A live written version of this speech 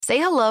Say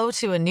hello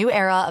to a new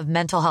era of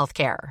mental health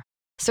care.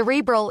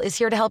 Cerebral is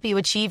here to help you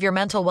achieve your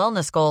mental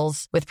wellness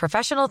goals with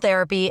professional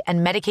therapy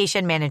and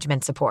medication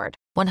management support.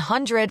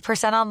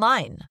 100%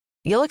 online.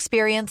 You'll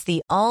experience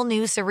the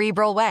all-new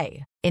Cerebral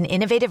Way, an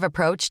innovative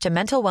approach to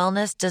mental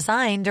wellness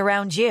designed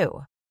around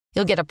you.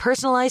 You'll get a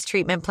personalized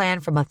treatment plan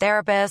from a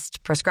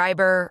therapist,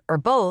 prescriber, or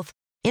both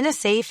in a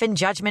safe and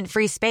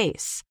judgment-free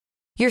space.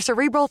 Your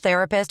Cerebral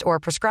therapist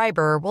or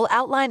prescriber will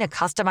outline a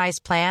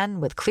customized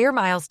plan with clear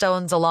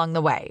milestones along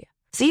the way,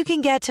 so you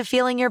can get to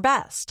feeling your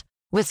best.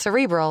 With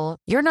Cerebral,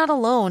 you're not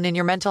alone in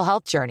your mental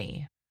health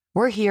journey.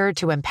 We're here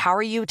to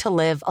empower you to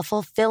live a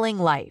fulfilling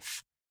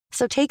life.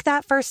 So take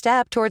that first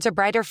step towards a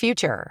brighter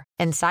future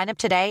and sign up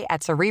today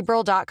at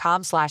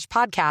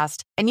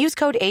Cerebral.com/podcast and use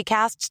code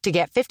ACAST to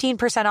get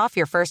 15% off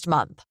your first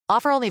month.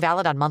 Offer only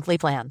valid on monthly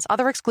plans.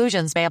 Other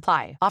exclusions may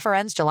apply. Offer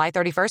ends July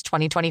 31st,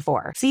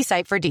 2024. See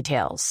site for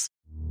details.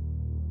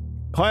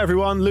 Hi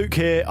everyone, Luke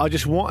here. I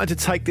just wanted to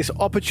take this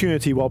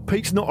opportunity while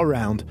Pete's not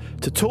around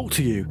to talk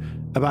to you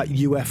about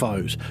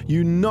UFOs.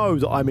 You know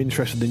that I'm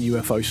interested in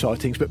UFO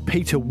sightings, but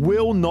Peter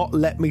will not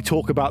let me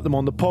talk about them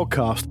on the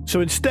podcast. So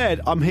instead,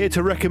 I'm here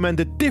to recommend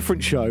a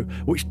different show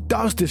which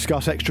does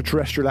discuss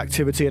extraterrestrial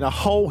activity and a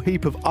whole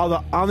heap of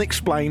other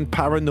unexplained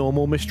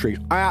paranormal mysteries.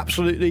 I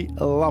absolutely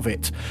love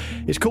it.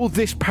 It's called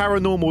This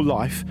Paranormal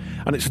Life,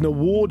 and it's an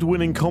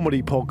award-winning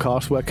comedy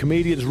podcast where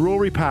comedians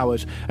Rory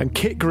Powers and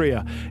Kit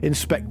Greer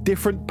inspect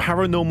different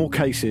paranormal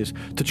cases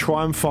to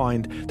try and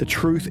find the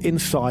truth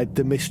inside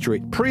the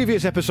mystery.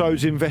 Previous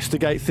episodes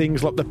investigate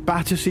things like the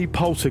Battersea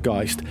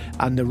poltergeist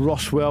and the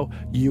Roswell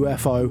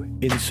UFO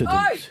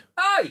incident.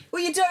 Hey,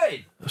 what are you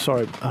doing?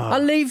 Sorry.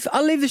 I'll leave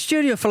the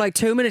studio for like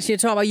 2 minutes and you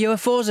talk about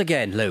UFOs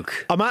again,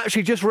 Luke. I'm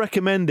actually just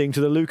recommending to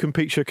the Luke and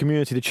Pete Show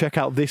community to check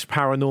out This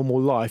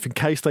Paranormal Life in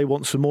case they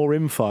want some more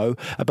info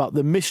about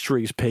the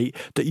mysteries, Pete,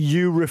 that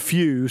you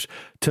refuse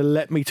to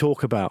let me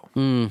talk about.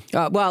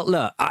 Well,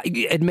 look,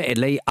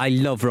 admittedly, I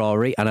love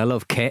Rory and I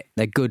love Kit.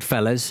 They're good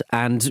fellas,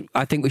 and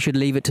I think we should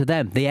leave it to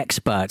them, the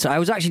experts. I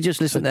was actually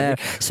just listening to their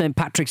St.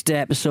 Patrick's Day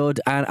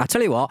episode, and I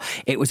tell you what,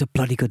 it was a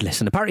bloody good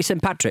listen. Apparently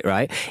St. Patrick,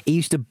 right, he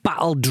used to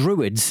battle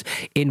druids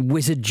in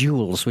wizard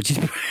duels, which is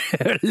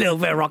a little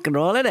bit of rock and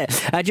roll, isn't it?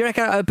 Do you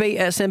reckon I would beat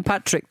St.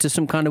 Patrick to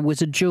some kind of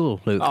wizard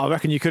duel, Luke? I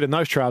reckon you could in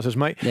those trousers,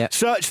 mate. Yeah.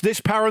 Search This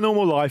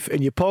Paranormal Life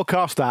in your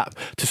podcast app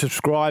to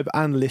subscribe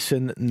and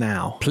listen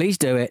now. Please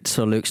do it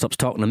so Luke stops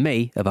talking to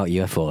me about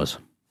UFOs.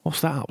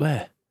 What's that up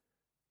there?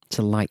 It's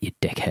a light, you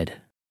dickhead.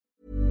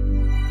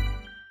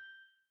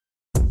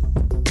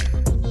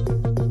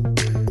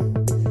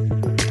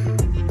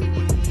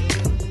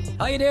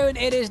 How you doing?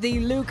 It is the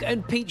Luke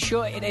and Pete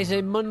Show. It is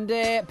a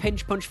Monday.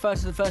 Pinch punch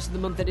first of the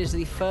month. It is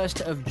the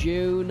 1st of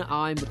June.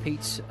 I'm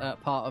Pete's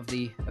part of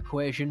the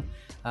equation.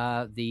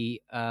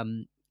 The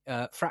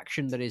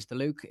fraction that is the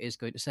Luke is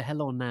going to say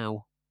hello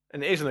now.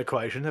 And it is an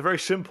equation, a very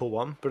simple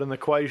one, but an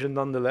equation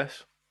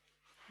nonetheless.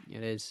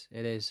 It is.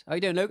 How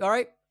you doing, Luke? All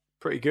right?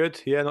 Pretty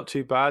good. Yeah, not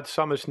too bad.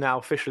 Summer's now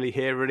officially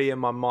here, really, in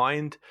my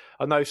mind.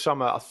 I know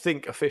summer, I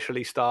think,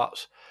 officially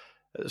starts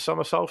at the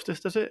summer solstice,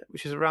 does it?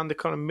 Which is around the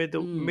kind of mid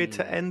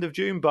to end of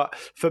June. But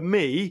for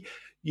me,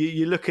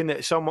 you're looking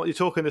at someone, you're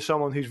talking to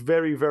someone who's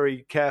very,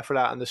 very careful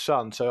out in the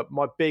sun. So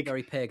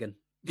very pagan.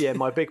 Yeah,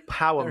 my big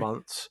power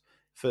months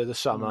for the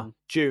summer,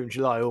 June,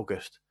 July,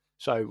 August.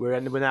 So we're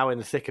now in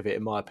the thick of it,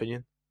 in my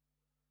opinion.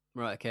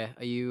 Right, okay.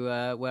 Are you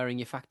wearing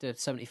your factor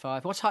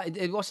 75? What's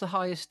the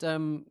highest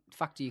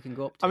factor you can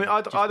go up to? I mean,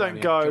 I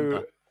don't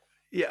go.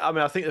 Yeah, I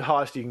mean, I think the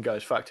highest you can go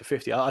is factor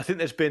 50. I think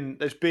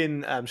there's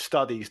been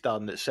studies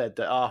done that said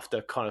that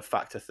after kind of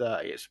factor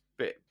 30, it's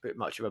a bit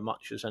much of a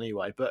muchness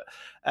anyway. But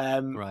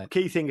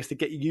key thing is to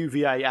get your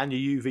UVA and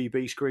your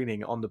UVB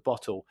screening on the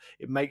bottle.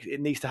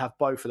 It needs to have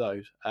both of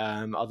those.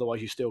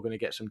 Otherwise, you're still going to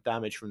get some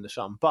damage from the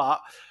sun.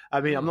 But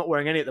I mean, I'm not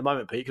wearing any at the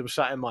moment, Pete, because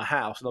I'm sat in my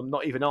house,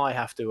 and I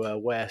have to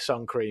wear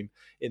sun cream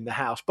in the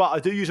house. But I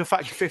do use a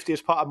factor 50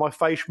 as part of my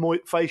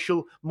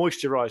facial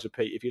moisturizer,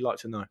 Pete, if you'd like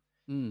to know.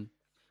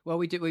 Well,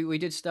 we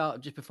did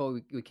start just before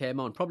we came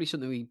on. Probably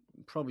something we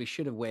probably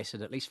should have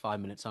wasted at least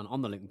 5 minutes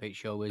on the Luke and Pete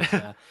Show was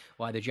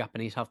why the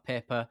Japanese have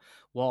paper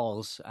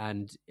walls,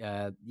 and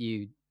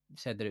you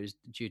said that it was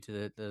due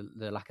to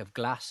the lack of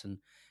glass, and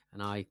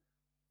I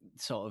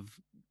sort of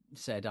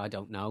said I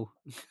don't know,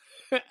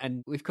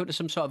 and we've come to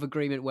some sort of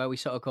agreement where we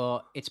sort of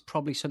go, it's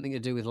probably something to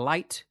do with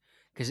light,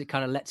 because it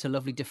kind of lets a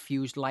lovely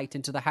diffused light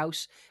into the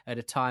house at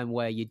a time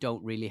where you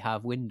don't really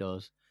have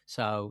windows.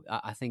 So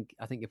I think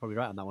you're probably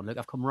right on that one. Look,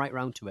 I've come right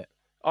round to it.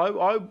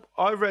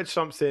 I read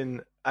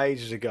something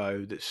ages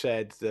ago that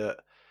said that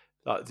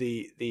like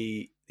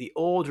the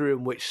order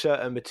in which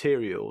certain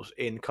materials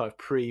in kind of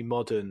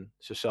pre-modern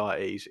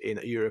societies in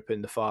Europe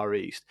and the Far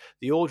East,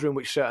 the order in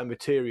which certain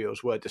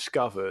materials were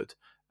discovered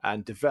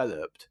and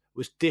developed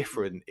was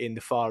different in the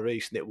Far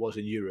East than it was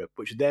in Europe,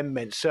 which then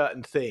meant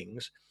certain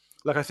things.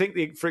 Like I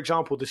think, for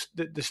example,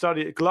 the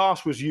study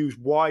glass was used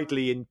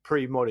widely in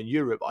pre-modern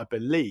Europe, I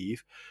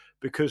believe,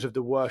 because of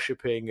the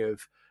worshipping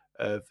of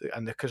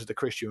and because of the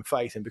Christian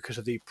faith and because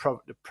of the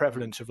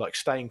prevalence of like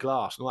stained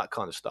glass and all that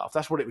kind of stuff.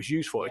 That's what it was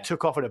used for. Yeah. It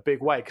took off in a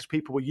big way because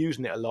people were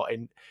using it a lot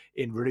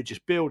in religious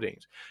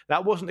buildings.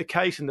 That wasn't the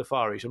case in the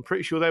Far East. I'm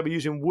pretty sure they were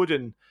using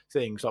wooden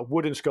things like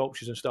wooden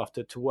sculptures and stuff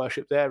to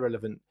worship their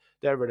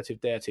relative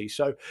deities.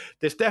 So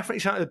there's definitely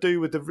something to do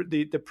with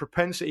the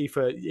propensity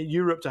for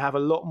Europe to have a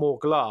lot more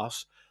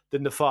glass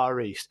than the Far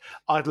East.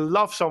 I'd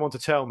love someone to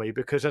tell me,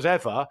 because as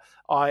ever,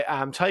 I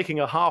am taking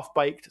a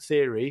half-baked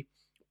theory,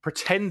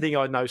 pretending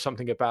I know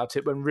something about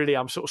it, when really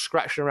I'm sort of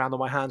scratching around on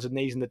my hands and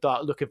knees in the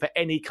dark, looking for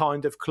any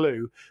kind of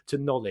clue to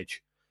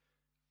knowledge.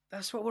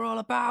 That's what we're all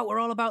about. We're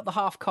all about the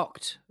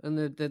half-cocked and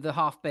the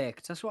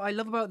half-baked. That's what I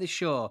love about this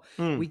show.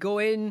 We go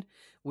in,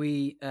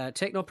 we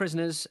take no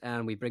prisoners,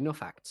 and we bring no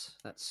facts.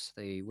 That's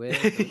the way.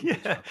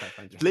 Yeah.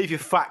 Leave your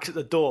facts at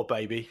the door,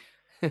 baby.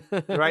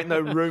 There ain't no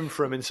room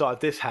for them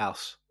inside this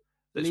house.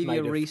 Leave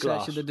your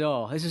research at the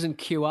door. This isn't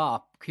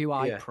QI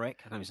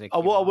prick. I don't say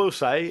QI. What I will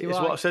say QI. is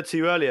what I said to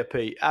you earlier,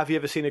 Pete. Have you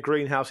ever seen a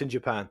greenhouse in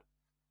Japan?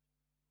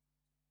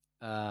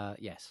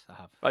 Yes, I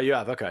have. Oh, you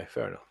have? Okay,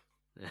 fair enough.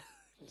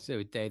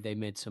 So they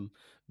made some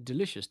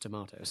delicious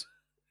tomatoes.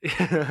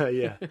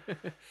 Yeah.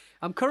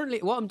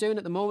 What I'm doing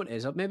at the moment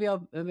is maybe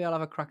I'll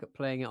have a crack at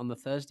playing it on the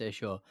Thursday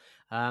show.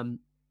 I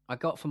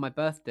got for my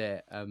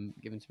birthday,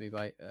 given to me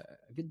by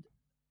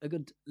a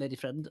good lady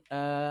friend,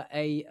 a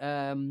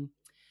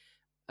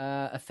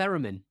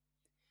theremin,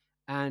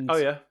 and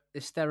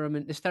this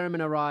theremin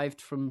arrived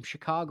from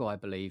Chicago, I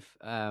believe.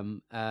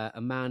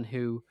 A man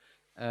who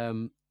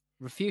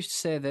refused to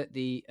say that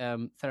the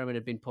theremin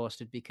had been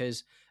posted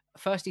because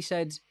first he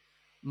said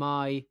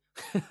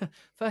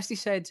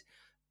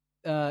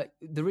the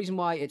reason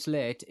why it's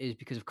late is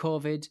because of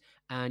COVID,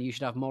 and you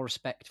should have more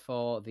respect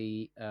for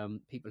the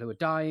people who are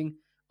dying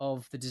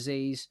of the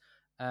disease.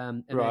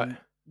 And right.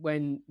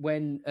 Then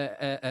when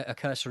a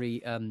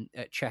cursory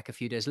check a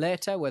few days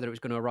later, whether it was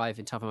going to arrive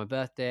in time for my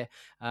birthday,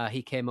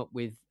 he came up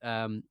with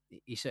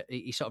he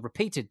sort of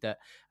repeated that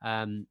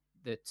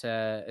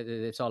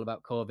it's all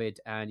about COVID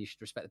and you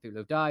should respect the people who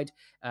have died,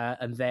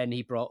 and then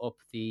he brought up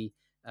the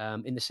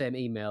in the same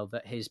email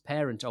that his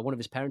parent or one of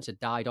his parents had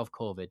died of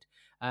COVID.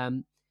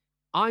 I'm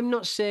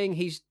not saying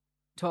he's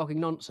talking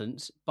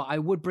nonsense, but I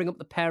would bring up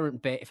the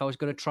parent bit if I was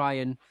going to try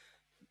and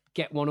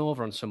get one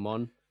over on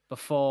someone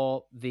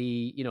before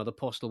the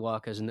postal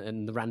workers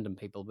and the random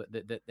people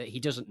that he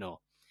doesn't know.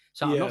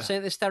 So I'm not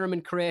saying this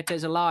theremin creator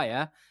is a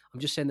liar. I'm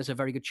just saying there's a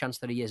very good chance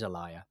that he is a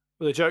liar.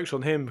 Well, the joke's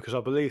on him because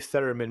I believe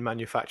theremin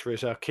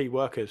manufacturers are key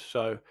workers,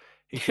 so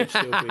he should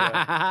still be.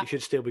 He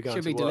should still be going.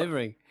 Should be to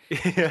delivering.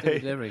 Yeah.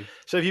 Delivering.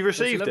 So have you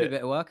received it's a lovely it?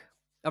 Bit of work.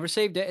 I've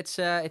received it.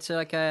 It's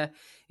like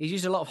he's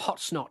used a lot of hot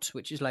snot,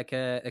 which is like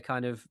a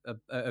kind of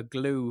a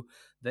glue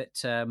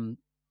that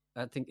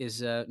I think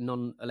is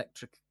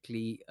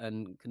non-electrically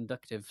and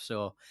conductive,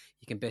 so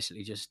you can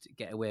basically just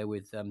get away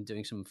with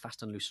doing some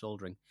fast and loose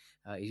soldering.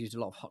 He's used a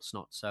lot of hot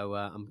snot, so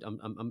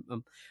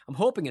I'm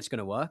hoping it's going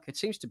to work. It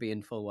seems to be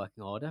in full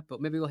working order,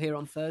 but maybe we'll hear it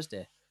on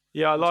Thursday.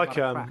 Yeah, I like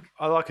a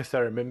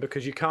theremin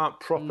because you can't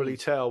properly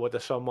tell whether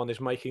someone is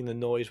making the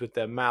noise with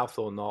their mouth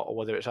or not, or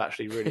whether it's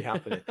actually really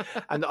happening.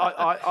 And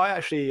I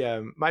actually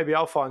maybe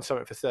I'll find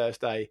something for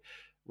Thursday,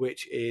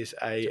 which is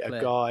a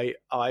guy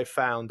I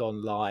found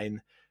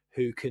online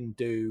who can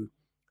do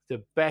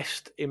the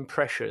best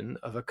impression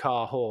of a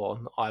car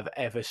horn I've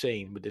ever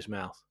seen with his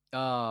mouth.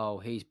 Oh,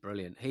 he's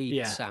brilliant.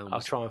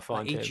 I'll try and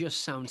find him. He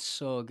just sounds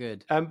so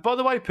good. By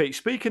the way, Pete,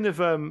 speaking of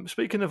online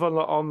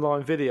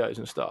videos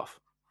and stuff,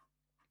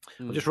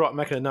 I'm just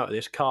making a note of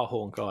this car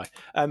horn guy.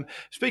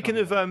 Speaking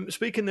of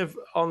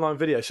online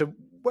videos, so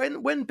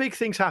when big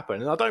things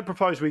happen, and I don't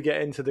propose we get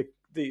into the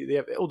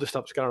all the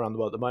stuff that's going around the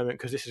world at the moment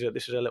because this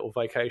is a little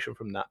vacation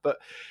from that, but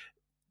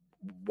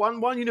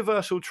one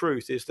universal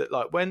truth is that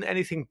like when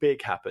anything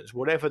big happens,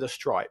 whatever the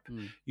stripe,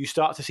 you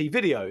start to see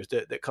videos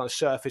that kind of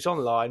surface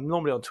online,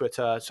 normally on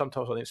Twitter,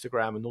 sometimes on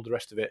Instagram and all the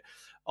rest of it,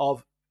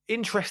 of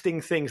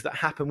interesting things that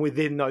happen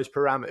within those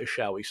parameters,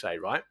 shall we say,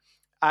 right?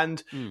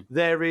 And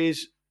there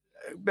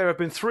have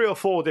been 3 or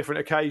 4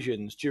 different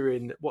occasions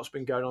during what's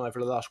been going on over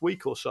the last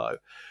week or so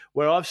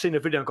where I've seen a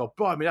video and go,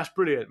 "Boy, I mean, that's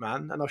brilliant,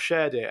 man." And I've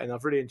shared it and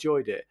I've really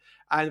enjoyed it.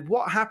 And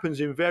what happens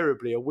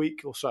invariably a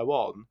week or so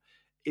on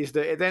is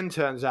that it then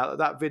turns out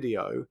that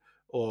video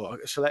or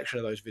a selection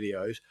of those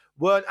videos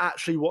weren't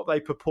actually what they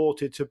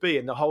purported to be.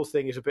 And the whole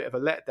thing is a bit of a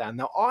letdown.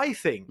 Now, I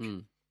think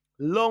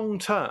long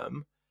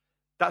term,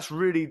 that's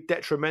really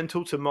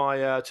detrimental to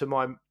my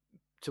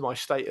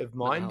state of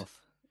mind.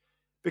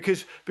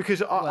 Because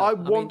I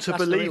want to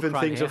believe in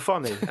things are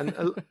funny.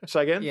 And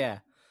say again? Yeah,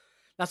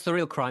 that's the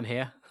real crime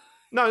here.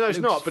 No, it's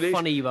not. But it's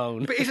funny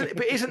bone. But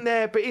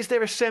is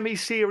there a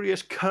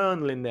semi-serious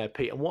kernel in there,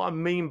 Pete? And what I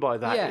mean by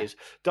that is,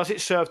 does it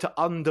serve to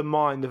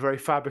undermine the very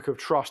fabric of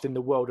trust in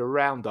the world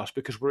around us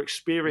because we're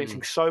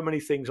experiencing so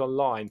many things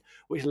online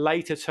which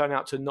later turn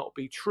out to not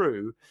be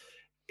true?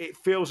 It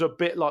feels a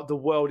bit like the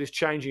world is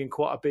changing in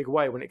quite a big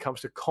way when it comes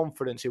to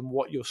confidence in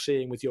what you're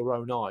seeing with your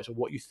own eyes or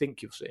what you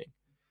think you're seeing.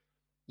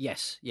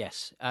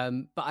 Yes.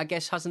 But I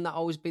guess hasn't that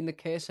always been the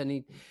case?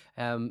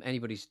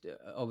 Anybody's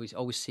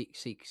always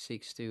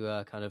seeks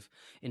to kind of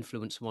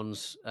influence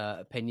one's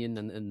opinion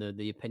and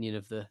the opinion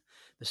of the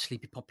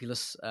sleepy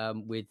populace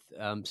with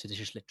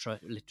seditious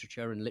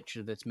literature and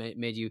literature that's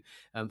made you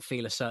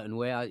feel a certain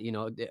way.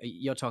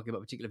 You're talking about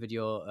a particular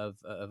video of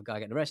a guy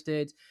getting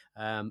arrested,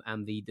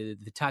 and the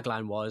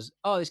tagline was,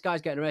 "Oh, this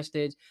guy's getting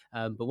arrested,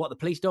 but what the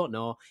police don't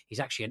know, he's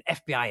actually an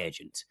FBI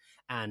agent,"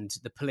 and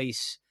the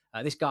police.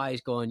 This guy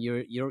is going,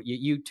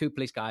 you two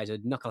police guys are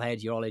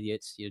knuckleheads, you're all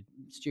idiots, you're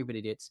stupid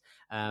idiots.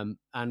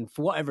 And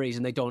for whatever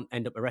reason, they don't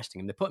end up arresting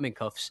him. They put him in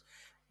cuffs.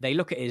 They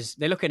look at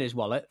his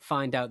wallet,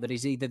 find out that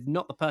he's either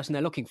not the person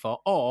they're looking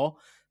for or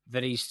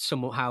that he's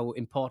somehow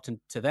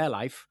important to their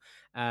life.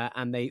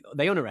 And they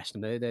unarrest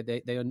him.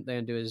 They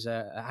undo his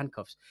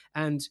handcuffs.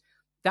 And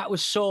that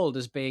was sold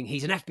as being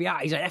he's an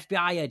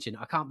FBI agent.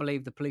 I can't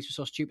believe the police were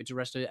so stupid to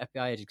arrest an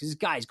FBI agent because this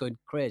guy is going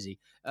crazy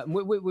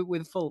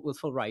with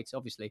full rights,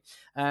 obviously.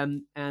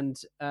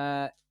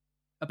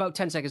 About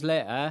 10 seconds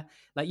later,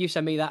 like you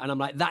send me that, and I'm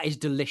like, that is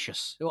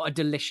delicious. What a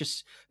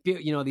delicious,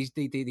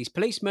 these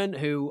policemen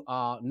who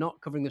are not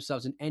covering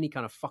themselves in any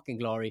kind of fucking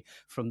glory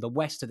from the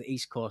west to the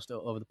east coast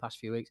over the past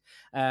few weeks,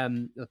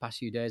 the past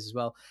few days as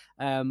well.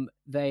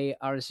 They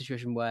are in a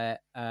situation where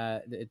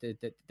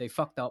they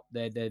fucked up.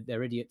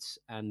 They're idiots,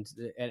 and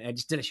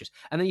it's delicious.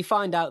 And then you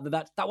find out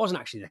that wasn't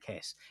actually the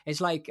case.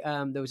 It's like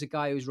there was a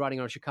guy who was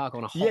riding around Chicago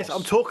on a horse. Yes,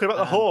 I'm talking about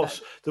the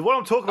horse. The one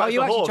I'm talking about is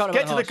the horse.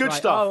 Get to the good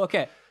stuff. Oh,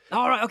 okay.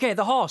 All right, okay,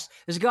 the horse.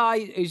 There's a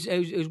guy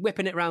who's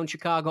whipping it around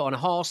Chicago on a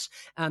horse,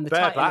 and the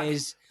title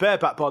is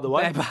Bareback, by the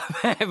way.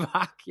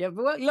 Bareback. Yeah,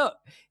 but look,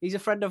 he's a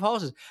friend of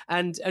horses,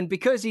 and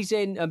because he's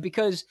in, and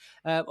because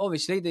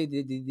obviously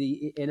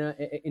the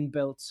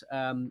inbuilt,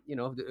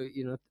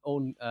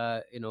 own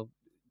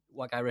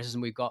white guy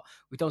racism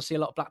we don't see a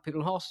lot of black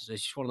people on horses.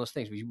 It's just one of those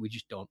things we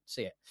just don't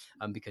see it,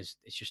 because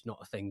it's just not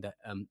a thing that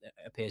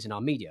appears in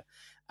our media,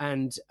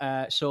 and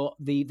so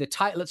the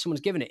title that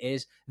someone's given it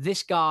is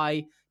this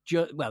guy.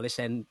 This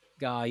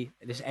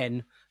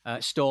N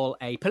stole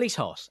a police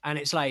horse. And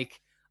it's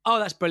like, oh,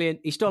 that's brilliant.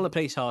 He stole a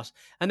police horse.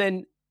 And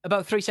then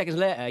about 3 seconds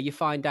later, you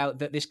find out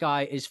that this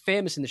guy is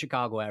famous in the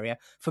Chicago area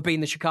for being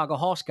the Chicago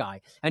horse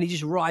guy. And he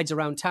just rides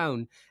around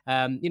town,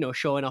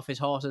 showing off his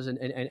horses and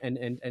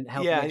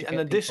helping. Yeah, and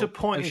the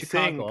disappointing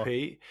thing,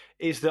 Pete,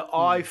 is that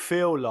I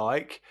feel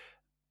like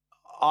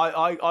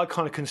I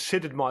kind of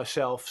considered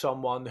myself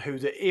someone who,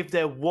 that if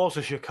there was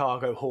a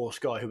Chicago horse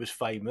guy who was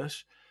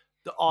famous,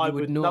 that I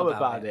would know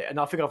about it. And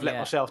I think I've let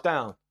myself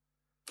down.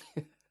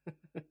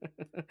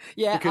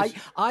 Yeah, because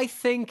I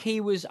think he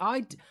was.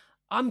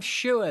 I'm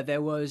sure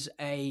there was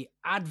a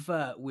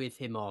advert with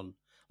him on.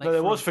 Like, no,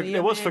 there was for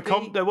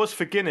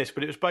Guinness,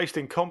 but it was based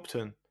in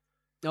Compton.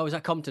 Oh, was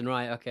that Compton?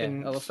 Right. Okay.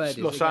 In Los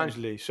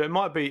Angeles. So it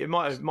might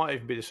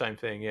even be the same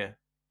thing. Yeah.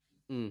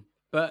 Mm.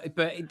 But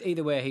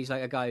either way, he's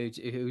like a guy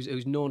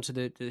who's known to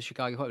the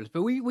Chicago populace.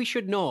 But we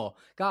should know,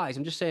 guys.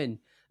 I'm just saying,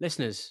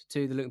 listeners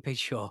to the Luke and Pete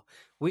Show,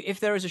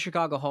 if there is a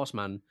Chicago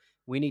horseman,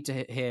 we need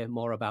to hear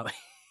more about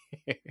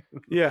him.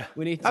 Yeah,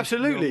 we need to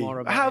absolutely. Know more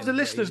about How have him, the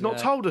listeners not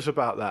told us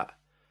about that?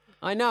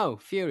 I know,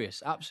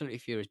 furious, absolutely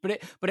furious. But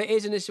it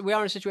is in this. We are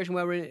in a situation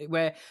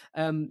where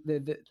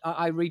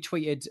I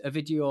retweeted a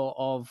video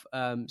of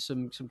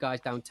some guys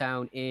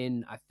downtown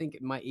in, I think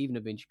it might even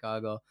have been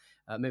Chicago,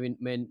 maybe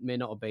may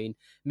not have been,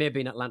 may have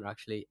been Atlanta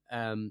actually.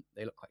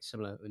 They look quite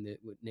similar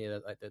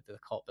near the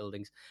court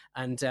buildings,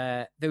 and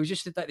there was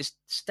just like this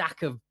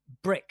stack of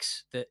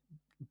bricks that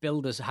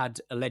builders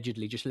had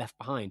allegedly just left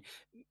behind.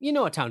 You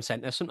know, a town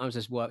centre, sometimes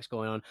there's works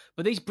going on,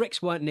 but these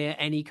bricks weren't near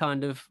any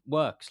kind of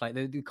works. Like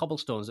the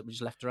cobblestones that were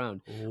just left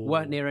around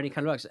weren't near any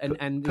kind of works.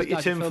 And put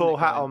your tinfoil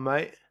hat on,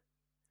 mate.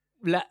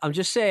 I'm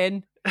just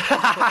saying,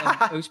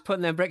 who's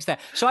putting them bricks there?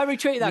 So I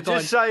retweeted that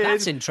going,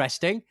 that's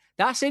interesting.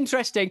 That's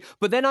interesting.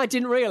 But then I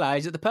didn't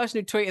realise that the person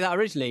who tweeted that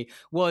originally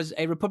was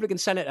a Republican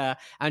senator,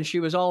 and she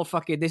was all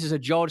fucking, this is a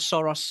George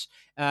Soros,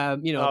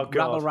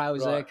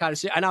 rabble-rouser kind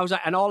of. And I was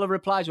like, and all the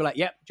replies were like,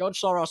 yep,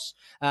 George Soros,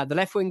 the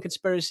left-wing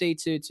conspiracy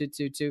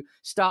to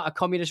start a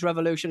communist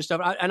revolution and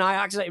stuff. And I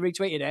accidentally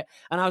retweeted it.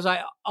 And I was like,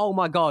 oh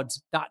my God,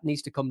 that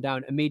needs to come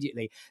down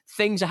immediately.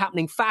 Things are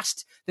happening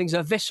fast. Things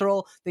are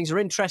visceral. Things are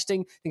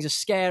interesting. Things are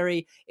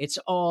scary. It's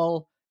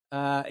all...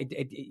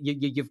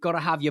 you've got to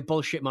have your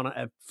bullshit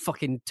monitor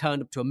fucking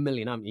turned up to 1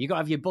 million, haven't you? You've got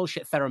to have your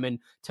bullshit theremin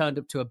turned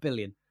up to 1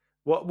 billion.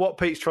 What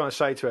Pete's trying to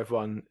say to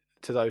everyone,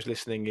 to those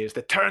listening, is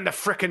they turn the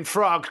frickin'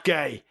 frog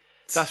gay.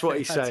 That's what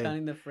he's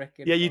saying.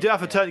 Yeah, you do have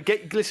to turn.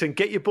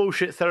 Get your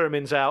bullshit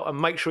theremins out and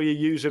make sure you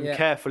use them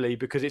carefully,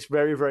 because it's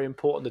very, very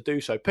important to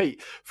do so.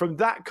 Pete, from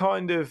that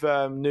kind of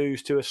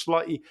news to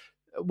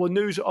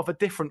news of a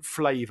different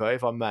flavour,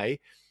 if I may.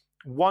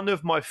 One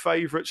of my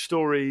favourite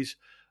stories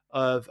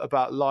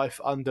about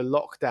life under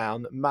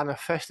lockdown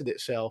manifested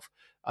itself,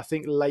 I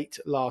think, late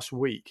last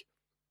week,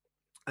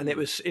 and it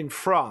was in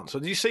France. So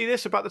did you see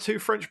this about the two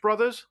French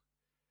brothers?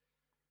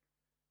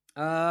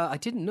 I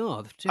didn't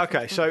know.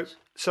 Okay,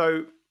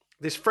 so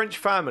this French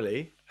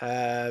family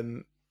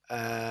had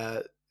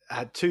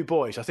had two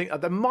boys. I think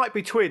they might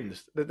be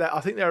twins.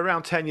 I think they're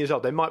around 10 years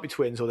old. They might be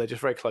twins, or they're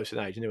just very close in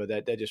age. Anyway,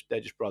 they're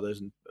just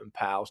brothers and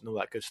pals and all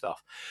that good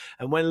stuff.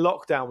 And when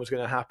lockdown was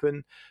going to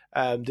happen,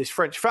 this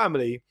French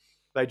family,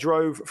 they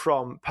drove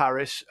from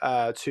Paris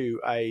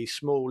to a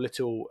small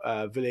little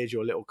village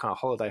or little kind of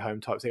holiday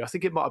home type thing. I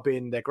think it might have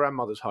been their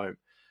grandmother's home,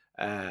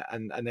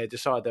 and they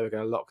decided they were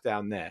going to lock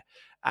down there.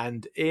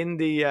 And in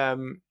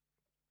the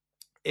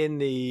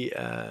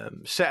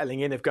settling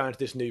in of going to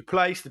this new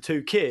place, the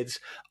two kids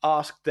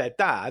asked their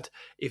dad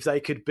if they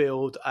could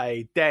build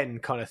a den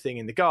kind of thing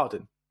in the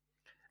garden.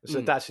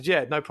 So Dad said,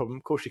 "Yeah, no problem.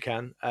 Of course you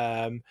can."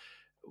 And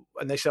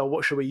they said,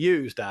 "What shall we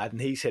use, Dad?"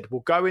 And he said,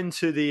 "We'll go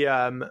into the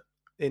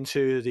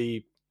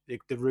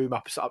room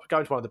up, go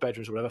into one of the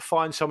bedrooms or whatever,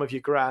 find some of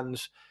your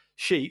grand's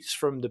sheets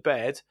from the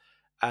bed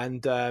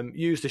and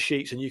use the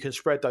sheets, and you can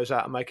spread those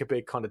out and make a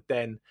big kind of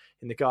den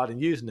in the garden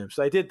using them."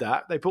 So they did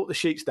that. They brought the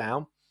sheets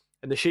down,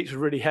 and the sheets were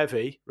really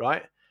heavy,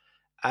 right?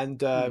 And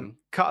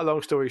cut a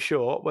long story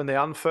short, when they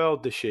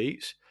unfurled the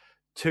sheets,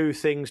 two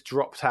things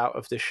dropped out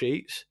of the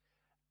sheets,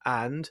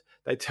 and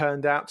they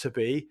turned out to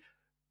be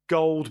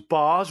gold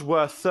bars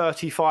worth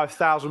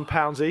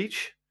 £35,000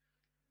 each.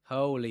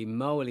 Holy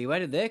moly, where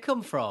did they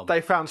come from? They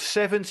found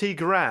 70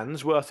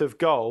 grand's worth of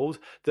gold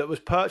that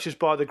was purchased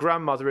by the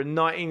grandmother in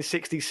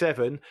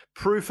 1967.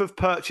 Proof of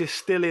purchase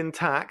still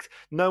intact.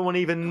 No one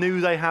even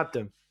knew they had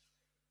them.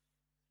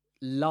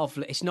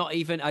 Lovely. It's not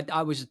even...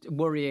 I was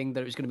worrying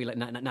that it was going to be like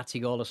Natty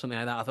Gold or something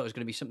like that. I thought it was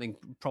going to be something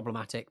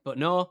problematic. But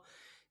no,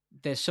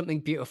 there's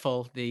something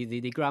beautiful.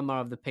 The grandma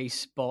of the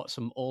piece bought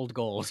some old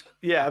gold.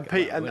 Yeah, and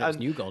Pete... It was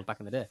new gold back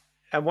in the day.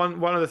 And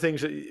one of the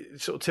things that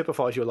sort of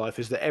typifies your life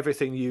is that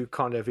everything you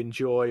kind of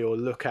enjoy or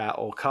look at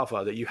or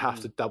cover, that you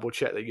have to double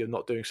check that you're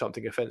not doing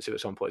something offensive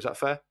at some point. Is that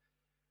fair?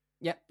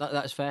 Yeah,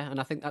 that's fair, and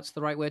I think that's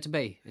the right way to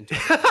be.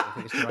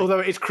 Although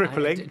it is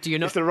crippling, do you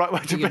not? It's the right way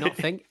to be. Do you not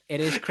think it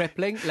is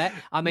crippling?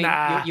 I mean,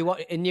 nah. you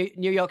in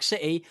New York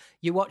City,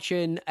 you're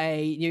watching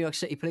a New York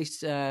City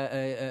police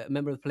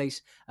member of the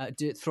police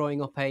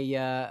throwing up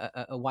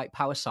a white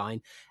power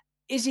sign.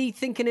 Is he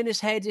thinking in his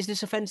head, is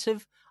this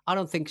offensive? I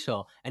don't think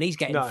so. And he's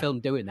getting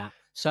filmed doing that.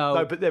 So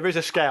no, but there is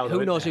a scale.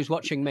 Who knows who's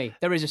watching me?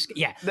 There is a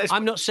yeah.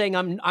 I'm not saying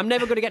I'm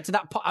never going to get to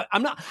that point.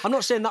 I'm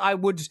not saying that I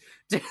would.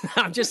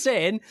 I'm just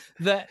saying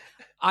that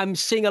I'm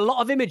seeing a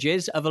lot of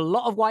images of a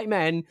lot of white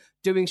men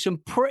doing some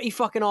pretty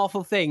fucking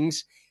awful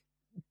things,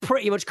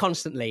 pretty much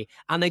constantly,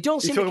 and they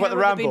don't seem to care whether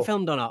they're being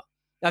filmed or not.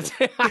 That's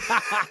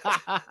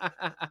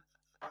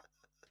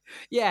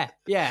Yeah,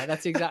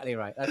 that's exactly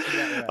right. I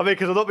mean,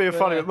 because I'm not being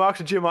funny, but Marcus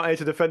and Jim aren't here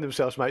to defend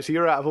themselves, mate, so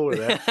you're out of order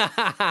there.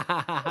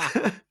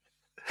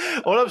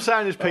 All I'm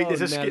saying is, Pete,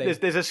 there's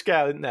a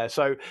scale, isn't there?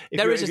 So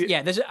there's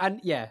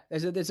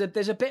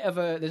a bit of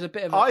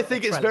a. I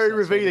think it's very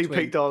revealing,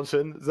 Pete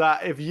Donaldson,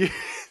 that if you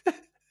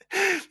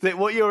that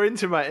what you're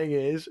intimating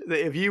is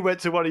that if you went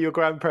to one of your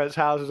grandparents'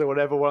 houses or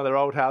whatever, one of their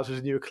old houses,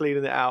 and you were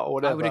cleaning it out or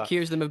whatever, I would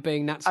accuse them of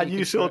being Nazi. And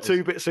you saw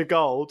 2 bits of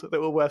gold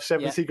that were worth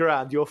 70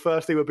 grand. Your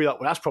first thing would be like,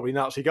 "Well, that's probably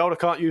Nazi gold. I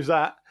can't use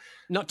that."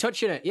 Not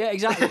touching it. Yeah,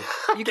 exactly.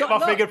 You get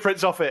my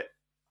fingerprints off it.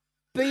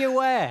 Be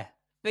aware.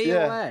 Be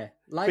aware.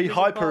 Be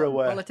hyper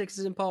aware. Politics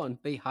is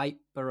important. Be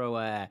hyper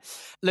aware.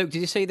 Luke, did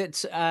you see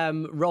that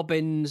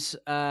Robin's...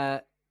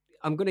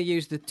 I'm going to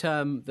use the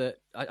term that...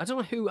 I don't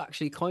know who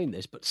actually coined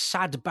this, but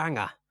sad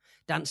banger.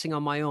 Dancing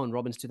on My Own,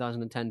 Robin's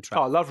 2010 track.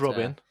 Oh, I love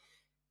Robin.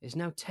 Is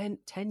now 10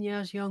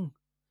 years young.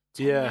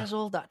 10 years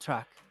old, that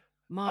track.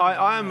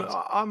 I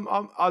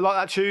like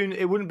that tune.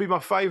 It wouldn't be my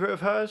favourite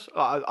of hers.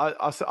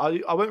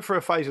 I went through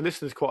a phase of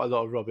listening to quite a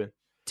lot of Robin.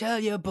 Tell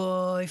your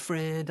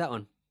boyfriend. That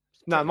one.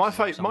 No, my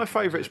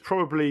favourite is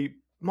probably...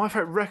 My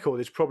favourite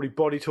record is probably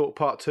Body Talk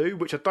Part 2,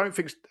 which I don't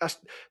think...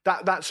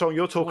 That song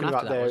you're talking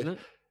about there... Wasn't it?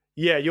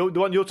 Yeah, the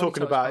one you're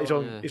talking about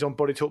is on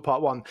Body Talk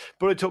Part 1.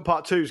 Body Talk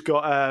Part 2's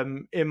got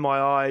In My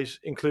Eyes,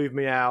 Include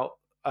Me Out.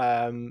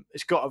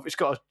 It's got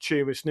a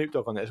tune with Snoop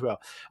Dogg on it as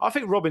well. I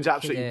think Robin's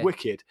absolutely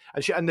wicked,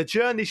 and the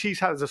journey she's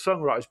had as a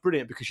songwriter is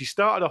brilliant, because she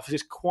started off as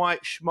this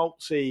quite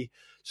schmaltzy,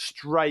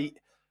 straight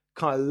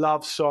kind of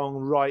love song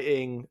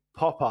writing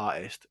pop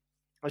artist,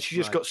 and she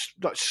just got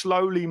like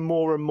slowly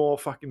more and more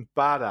fucking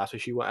badass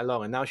as she went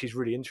along, and now she's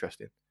really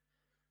interesting.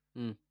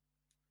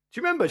 Do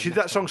you remember she did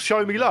that song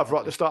 "Show Me Love" right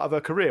at the start of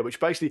her career, which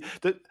basically,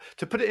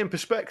 to put it in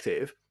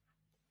perspective,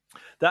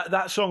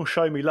 that song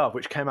 "Show Me Love,"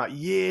 which came out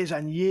years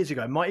and years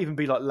ago, might even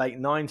be like late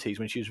 90s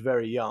when she was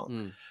very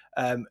young.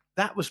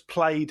 That was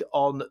played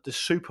on the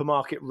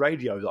supermarket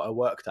radio that I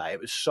worked at.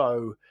 It was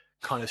so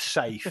kind of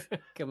safe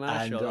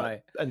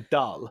and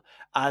dull,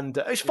 and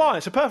it's fine.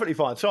 It's a perfectly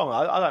fine song.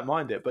 I don't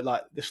mind it, but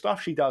like the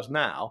stuff she does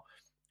now.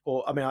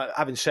 Or, I mean,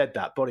 having said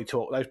that,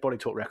 those Body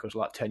Talk records are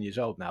like 10 years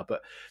old now, but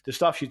the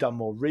stuff she's done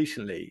more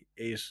recently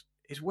is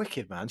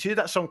wicked, man. She did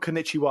that song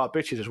Konnichiwa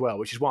Bitches as well,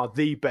 which is one of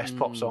the best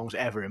pop songs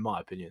ever, in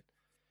my opinion.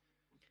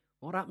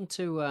 What happened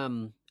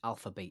to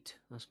Alphabeat?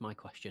 That's my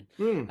question.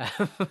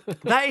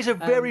 That is a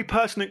very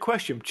pertinent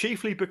question,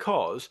 chiefly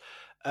because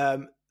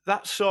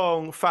that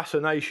song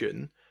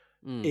Fascination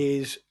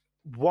is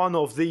one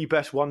of the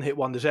best one-hit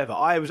wonders ever.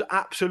 I was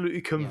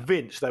absolutely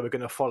convinced they were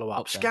going to follow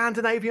up.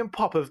 Scandinavian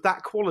pop of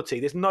that quality.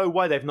 There's no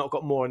way they've not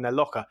got more in their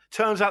locker.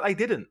 Turns out they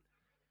didn't.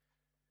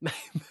 No,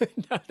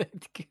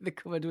 the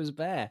cupboard was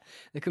bare.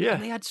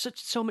 And they had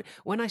so many.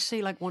 When I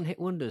see like one-hit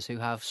wonders who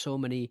have so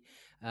many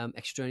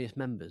extraneous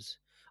members,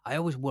 I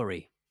always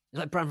worry. It's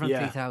like Bran Van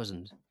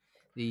 3000,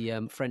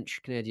 the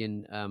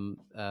French-Canadian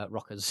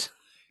rockers.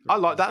 I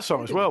like that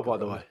song as well, by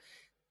the way.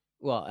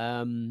 What?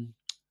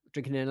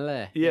 Drinking in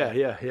LA. Yeah.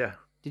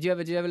 Did you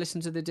ever listen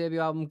to the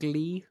debut album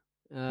Glee?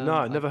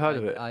 No, never heard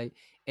of it.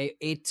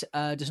 It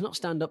does not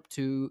stand up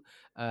to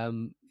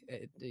 10,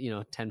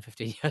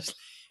 15 years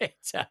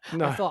later.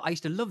 No. I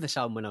used to love this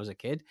album when I was a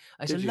kid.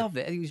 I used to love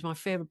it. It was my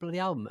favourite bloody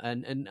album.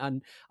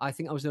 And I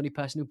think I was the only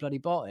person who bloody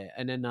bought it.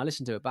 And then I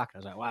listened to it back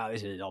and I was like, wow,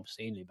 this is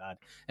obscenely bad.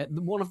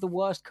 One of the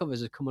worst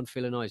covers of Come On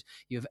Feel a Noise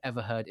you've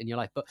ever heard in your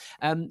life. But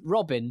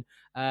Robin,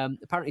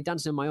 apparently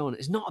Dancing on My Own,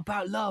 is not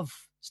about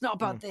love. It's not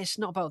about this,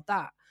 not about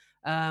that.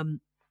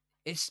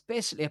 It's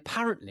basically,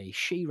 apparently,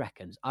 she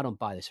reckons, I don't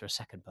buy this for a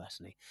second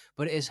personally,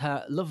 but it is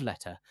her love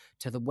letter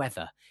to the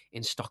weather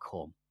in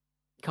Stockholm.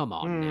 Come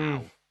on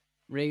now.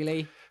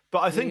 Really?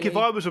 But I think if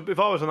I was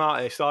an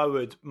artist, I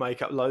would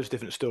make up loads of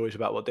different stories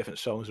about what different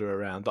songs are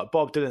around. Like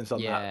Bob Dylan's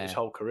done that his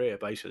whole career,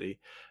 basically.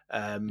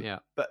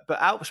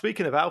 But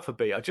speaking of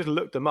Alphabeat, I just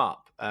looked them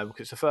up because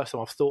it's the first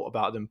time I've thought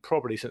about them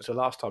probably since the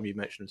last time you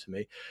mentioned them to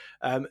me.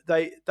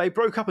 They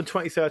broke up in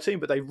 2013,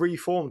 but they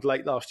reformed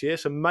late last year,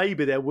 so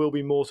maybe there will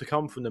be more to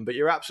come from them. But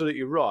you're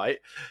absolutely right.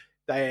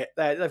 They've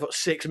got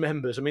 6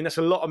 members. I mean, that's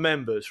a lot of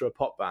members for a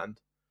pop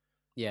band.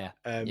 Yeah,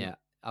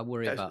 I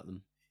worry about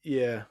them.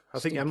 Yeah, I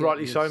think, and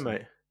rightly so,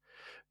 mate.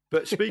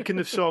 But speaking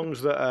of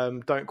songs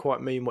that don't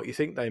quite mean what you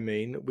think they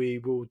mean, we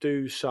will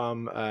do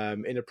some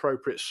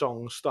inappropriate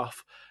song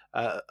stuff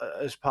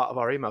as part of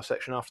our email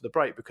section after the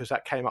break, because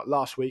that came up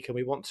last week and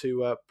we want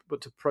to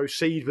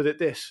proceed with it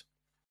this.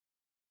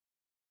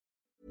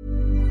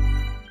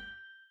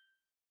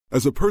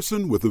 As a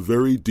person with a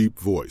very deep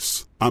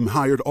voice, I'm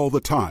hired all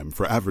the time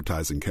for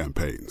advertising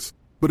campaigns.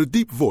 But a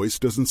deep voice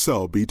doesn't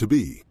sell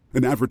B2B.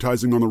 And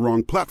advertising on the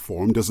wrong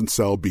platform doesn't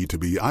sell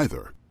B2B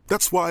either.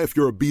 That's why if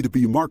you're a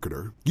B2B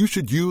marketer, you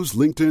should use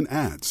LinkedIn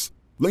ads.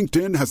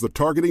 LinkedIn has the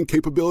targeting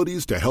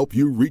capabilities to help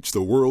you reach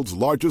the world's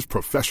largest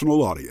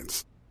professional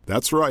audience.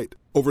 That's right,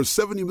 over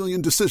 70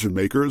 million decision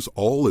makers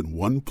all in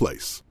one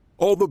place.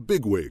 All the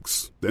big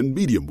wigs, then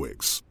medium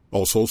wigs.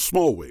 Also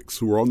small wigs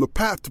who are on the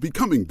path to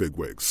becoming big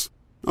wigs.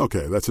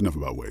 Okay, that's enough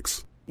about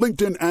wigs.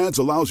 LinkedIn ads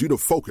allows you to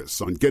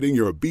focus on getting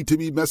your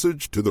B2B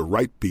message to the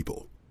right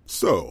people.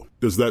 So,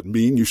 does that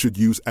mean you should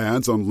use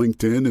ads on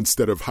LinkedIn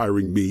instead of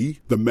hiring me,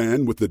 the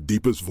man with the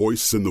deepest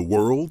voice in the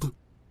world?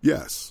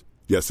 Yes.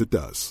 Yes, it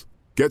does.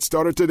 Get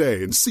started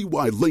today and see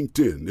why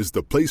LinkedIn is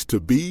the place to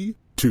be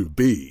to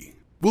be.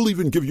 We'll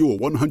even give you a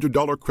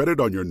 $100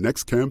 credit on your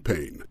next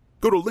campaign.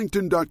 Go to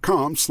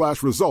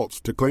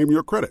linkedin.com/results to claim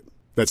your credit.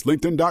 That's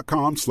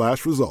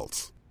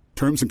linkedin.com/results.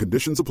 Terms and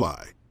conditions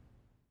apply.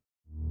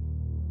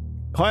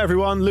 Hi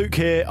everyone, Luke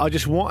here. I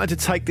just wanted to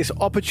take this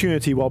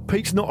opportunity while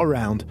Pete's not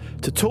around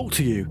to talk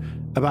to you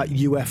about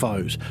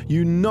UFOs.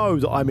 You know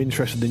that I'm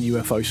interested in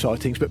UFO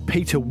sightings, but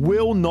Peter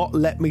will not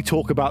let me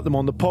talk about them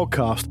on the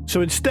podcast. So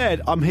instead,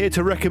 I'm here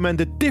to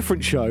recommend a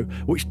different show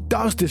which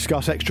does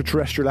discuss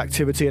extraterrestrial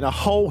activity and a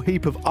whole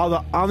heap of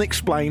other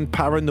unexplained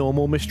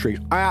paranormal mysteries.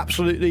 I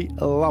absolutely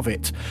love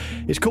it.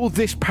 It's called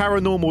This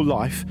Paranormal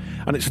Life,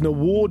 and it's an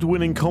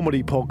award-winning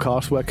comedy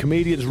podcast where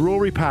comedians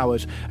Rory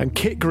Powers and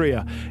Kit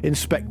Greer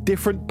inspect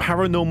different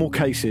paranormal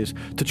cases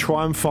to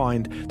try and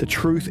find the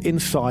truth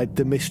inside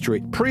the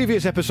mystery.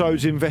 Previous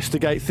episodes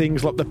investigate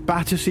things like the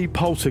Battersea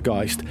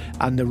poltergeist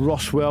and the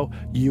Roswell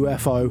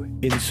UFO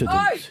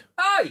incident.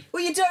 Hey,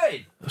 what are you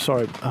doing?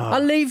 Sorry.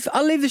 I'll leave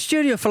the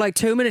studio for like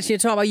 2 minutes and you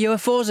talk about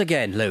UFOs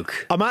again,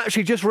 Luke. I'm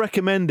actually just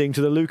recommending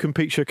to the Luke and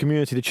Pete Show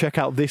community to check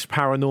out This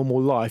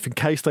Paranormal Life in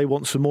case they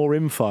want some more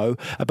info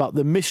about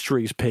the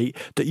mysteries, Pete,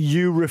 that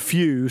you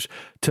refuse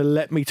to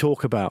let me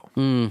talk about.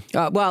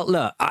 Well,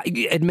 look,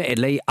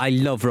 admittedly, I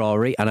love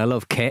Rory and I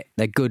love Kit.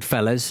 They're good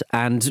fellas,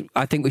 and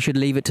I think we should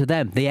leave it to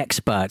them, the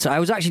experts. I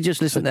was actually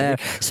just listening to their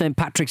St.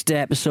 Patrick's Day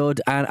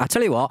episode, and I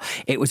tell you what,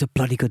 it was a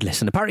bloody good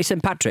listen. Apparently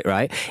St. Patrick,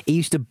 right, he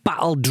used to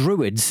battle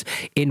druids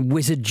in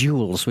wizard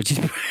duels, which is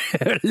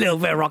a little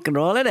bit of rock and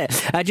roll, isn't it?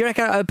 Do you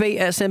reckon I would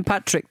beat St.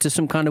 Patrick to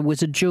some kind of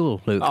wizard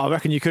duel, Luke? I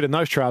reckon you could in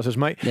those trousers,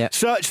 mate. Yeah.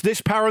 Search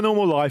This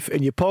Paranormal Life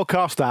in your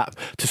podcast app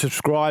to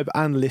subscribe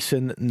and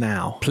listen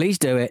now. Please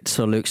do it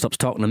so Luke stops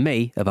talking to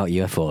me about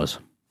UFOs.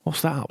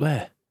 What's that up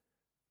there?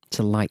 It's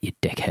a light, you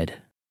dickhead.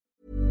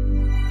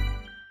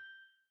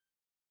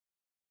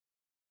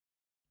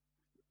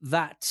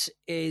 That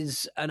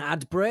is an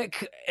ad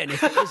break, and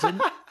if it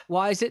isn't,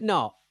 why is it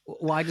not?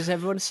 Why does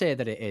everyone say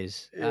that it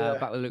is?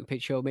 Back with Luke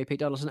Pete Show, me, Pete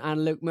Donaldson,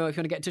 and Luke Moore. If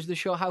you want to get in touch with the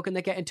show, how can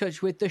they get in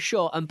touch with the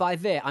show? And by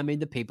they, I mean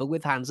the people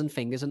with hands and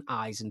fingers and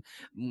eyes and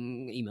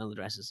email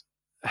addresses.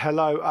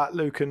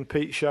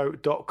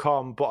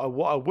 hello@lukeandpeteshow.com. But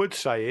what I would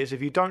say is,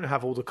 if you don't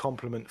have all the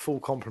full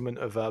complement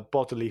of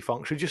bodily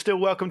functions, you're still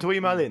welcome to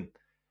email in.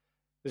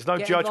 There's no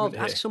Get judgment involved.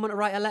 here. Ask someone to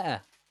write a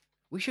letter.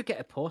 We should get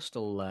a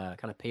postal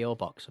kind of PO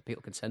box so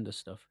people can send us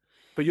stuff.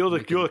 But you're We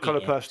the can kind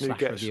of eat it person who /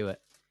 gets review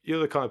it. you're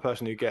the kind of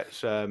person who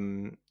gets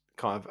kind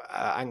of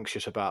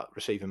anxious about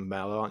receiving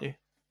mail, aren't you?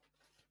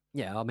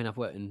 Yeah, I mean, I've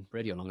worked in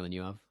radio longer than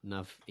you have, and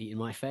I've eaten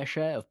my fair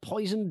share of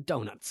poisoned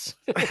donuts.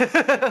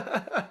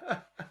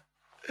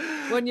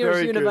 When you're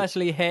as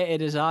universally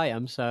hated as I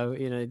am, so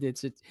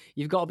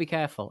you've got to be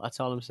careful. That's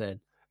all I'm saying.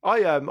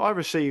 I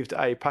received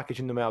a package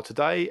in the mail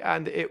today,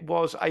 and it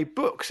was a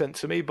book sent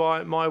to me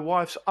by my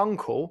wife's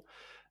uncle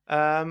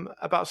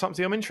about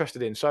something I'm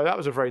interested in. So that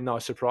was a very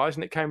nice surprise,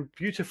 and it came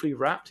beautifully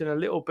wrapped in a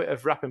little bit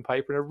of wrapping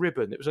paper and a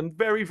ribbon. It was a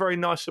very, very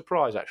nice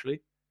surprise,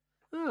 actually.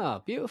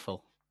 Oh,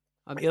 beautiful.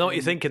 You know what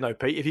you're thinking, though,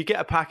 Pete? If you get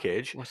a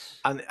package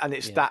and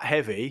it's that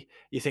heavy,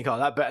 you think, oh,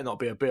 that better not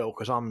be a bill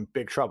because I'm in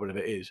big trouble if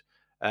it is.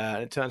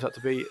 And it turns out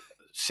to be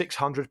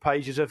 600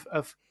 pages of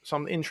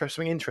something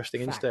interesting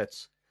Facts. instead.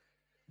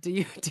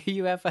 Do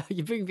you ever?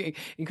 You're being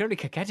incredibly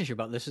coquettish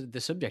about this,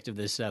 the subject of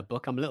this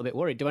book. I'm a little bit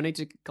worried. Do I need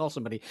to call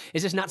somebody?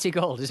 Is this Nazi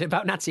gold? Is it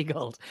about Nazi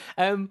gold?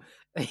 What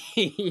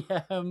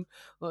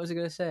was I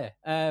going to say?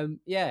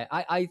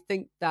 I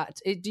think that.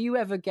 Do you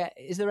ever get?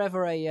 Is there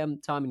ever a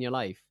time in your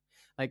life,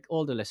 like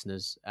older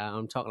listeners?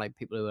 I'm talking like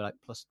people who are like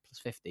plus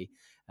 50,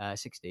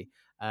 60.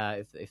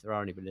 If there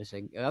are anybody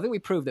listening, I think we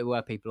proved that there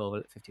were people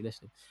over 50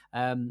 listening.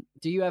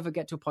 Do you ever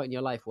get to a point in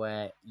your life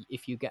where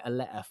if you get a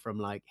letter from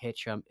like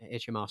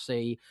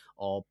HMRC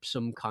or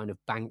some kind of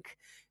bank,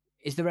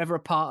 is there ever a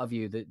part of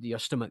you that your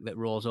stomach that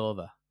rolls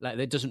over, like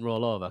that doesn't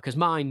roll over? Because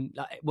mine,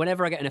 like,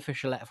 whenever I get an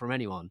official letter from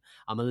anyone,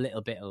 I'm a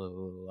little bit,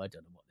 oh, I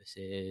don't know what this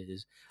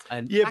is.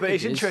 And yeah, but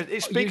it's interesting.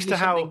 It speaks to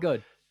how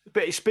good.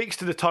 But it speaks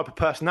to the type of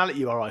personality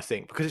you are, I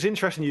think, because it's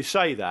interesting you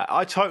say that.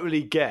 I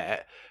totally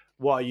get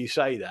why you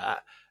say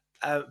that.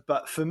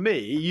 But for me,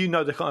 you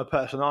know the kind of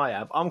person I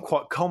am. I'm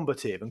quite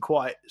combative and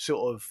quite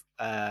sort of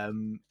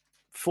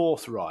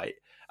forthright.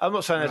 I'm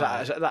not saying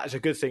that is a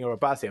good thing or a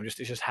bad thing. It's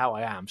just how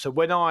I am. So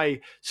when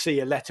I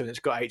see a letter and it's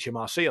got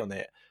HMRC on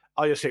it,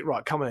 I just think,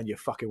 right, come on, you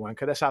fucking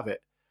wanker, let's have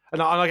it.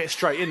 And I get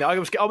straight in there. I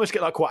almost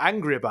get like quite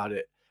angry about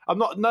it. I'm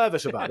not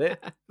nervous about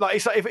it. Like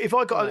it's like if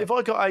I got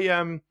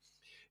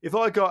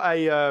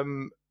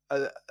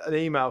an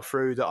email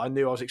through that I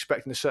knew I was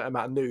expecting a certain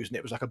amount of news and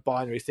it was like a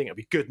binary thing, it'd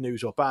be good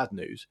news or bad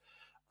news.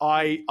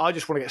 I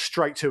just want to get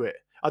straight to it.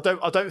 I don't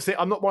think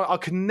I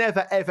could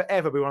never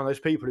ever be one of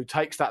those people who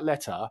takes that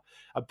letter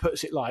and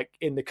puts it like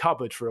in the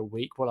cupboard for a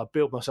week while I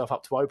build myself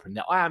up to open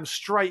it. I am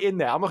straight in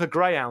there. I'm like a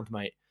greyhound,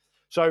 mate.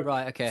 So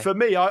for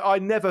me, I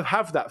never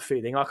have that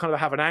feeling. I kind of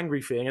have an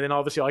angry feeling, and then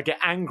obviously I get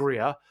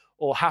angrier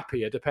or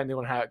happier depending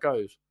on how it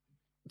goes.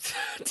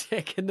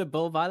 Taking the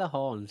bull by the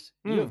horns.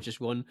 You have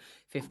just won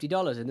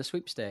 $50 in the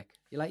sweepstake.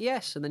 You're like,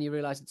 yes, and then you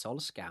realise it's all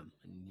a scam.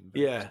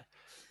 Yeah.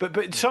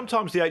 But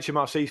sometimes the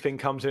HMRC thing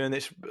comes in and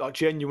it's like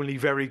genuinely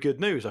very good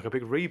news, like a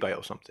big rebate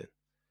or something.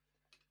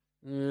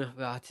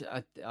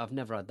 I've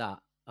never had that.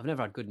 I've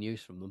never had good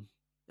news from them.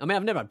 I mean,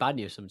 I've never had bad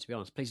news from them, to be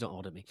honest. Please don't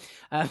order me.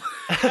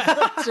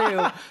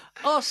 To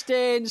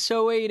Austin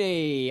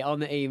Sweeney on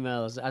the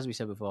emails. As we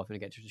said before, I'm going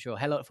to get to the show.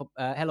 Hello at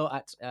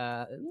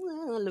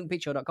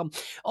lukeandpeteshow.com.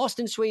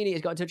 Austin Sweeney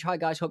has got in touch. Hi,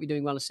 guys. Hope you're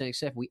doing well and staying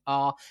safe. We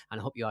are,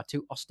 and I hope you are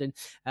too, Austin.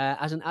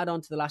 As an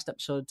add-on to the last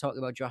episode, talking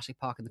about Jurassic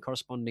Park and the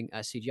corresponding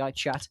CGI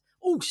chat.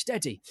 Oh,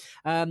 steady.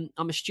 I'm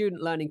a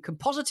student learning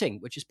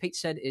compositing, which, as Pete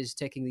said, is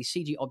taking the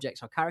CG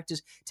objects or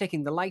characters,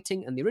 taking the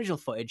lighting and the original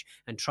footage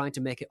and trying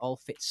to make it all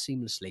fit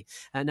seamlessly.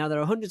 Now,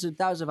 there are hundreds of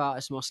thousands of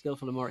artists more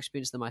skillful and more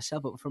experienced than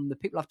myself, but from the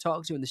people I've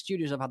talked to and the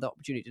studios I've had the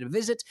opportunity to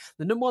visit,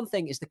 the number one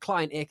thing is the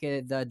client, aka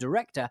the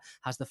director,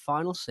 has the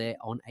final say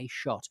on a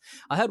shot.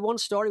 I heard one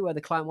story where the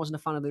client wasn't a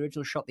fan of the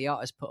original shot the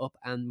artist put up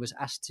and was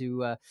asked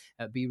to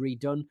be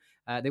redone.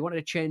 They wanted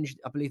to change,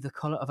 I believe, the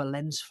colour of a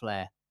lens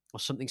flare or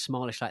something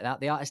smallish like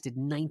that. The artist did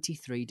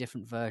 93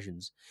 different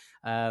versions.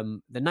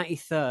 The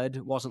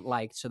 93rd wasn't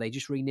liked, so they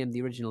just renamed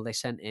the original they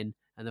sent in,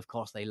 and of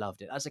course they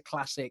loved it. That's a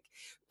classic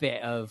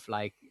bit of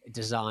like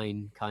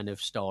design kind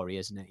of story,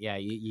 isn't it? Yeah,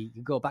 you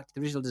go back to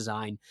the original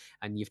design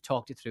and you've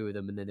talked it through with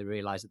them, and then they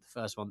realise that the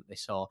first one that they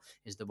saw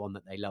is the one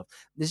that they love.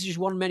 This is just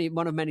one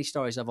of many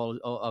stories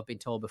I've been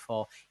told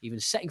before, even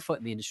setting foot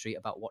in the industry,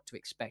 about what to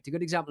expect. A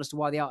good example as to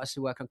why the artists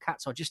who work on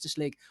Cats or Justice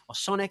League or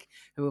Sonic,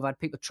 who have had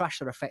people trash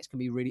their effects, can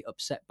be really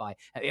upset by.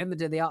 At the end of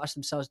the day, the artists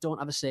themselves don't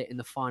have a say in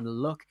the final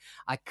look.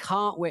 I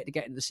can't wait to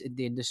get into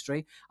the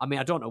industry. I mean,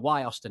 I don't know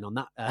why, Austin, on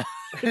that.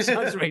 It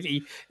sounds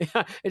really,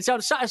 it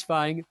sounds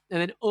satisfying,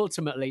 and then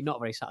ultimately not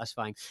very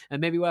satisfying. And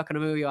maybe work on a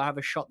movie or have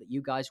a shot that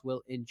you guys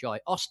will enjoy.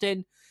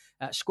 Austin,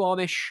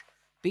 Squamish,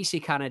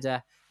 BC,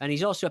 Canada, and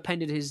he's also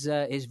appended his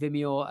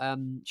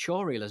Vimeo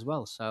show reel as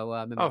well.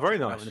 So very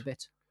nice. In a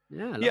bit.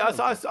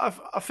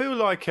 I feel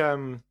like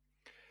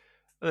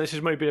this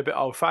has maybe been a bit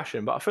old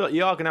fashioned, but I feel like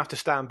you are going to have to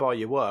stand by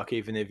your work,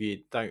 even if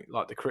you don't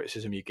like the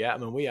criticism you get. I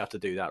mean, we have to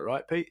do that,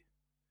 right, Pete?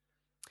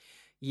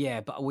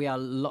 Yeah, but we are a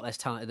lot less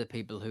talented than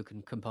people who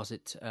can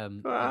composite.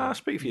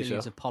 Speak for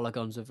yourself. Of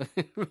polygons of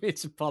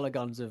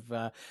polygons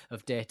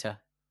of data.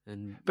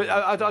 And but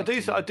I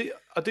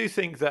do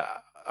think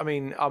that I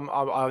mean,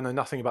 I know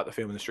nothing about the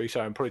film industry,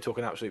 so I'm probably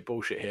talking absolute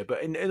bullshit here.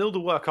 But in all the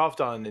work I've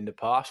done in the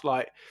past,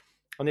 like,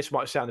 and this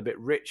might sound a bit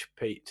rich,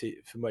 Pete,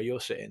 from where you're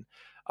sitting,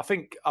 I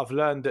think I've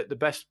learned that the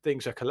best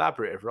things are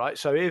collaborative, right?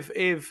 So if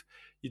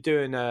you're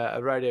doing a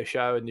radio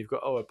show and you've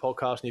got a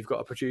podcast and you've got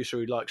a producer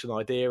who likes an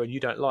idea and you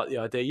don't like the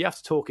idea, you have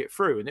to talk it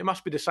through. And it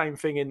must be the same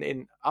thing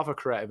in other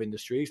creative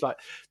industries. Like,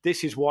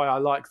 this is why I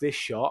like this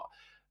shot.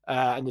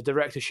 And the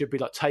director should be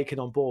like taking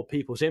on board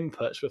people's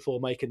inputs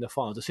before making the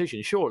final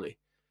decision, surely.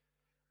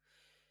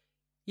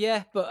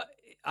 Yeah, but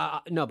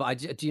no, but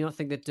do you not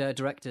think that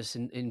directors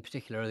in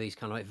particular are these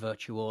kind of like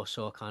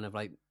virtuoso, kind of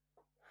like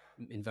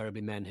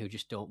invariably men who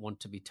just don't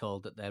want to be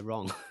told that they're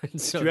wrong?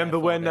 So do you remember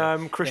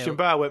when Christian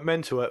Bale went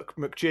mental at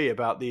McGee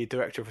about the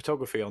director of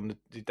photography on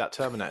that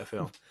Terminator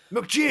film?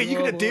 McGee, are you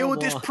going to deal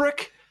with this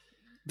prick?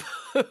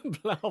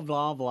 Blah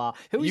blah blah.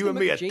 Who you and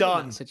me are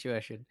done. In that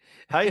situation.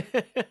 Hey,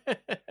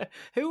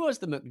 who was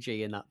the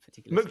McGee in that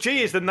particular? McGee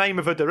is the name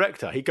of a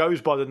director. He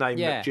goes by the name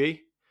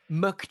McGee.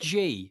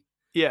 McGee.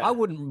 Yeah, I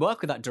wouldn't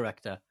work with that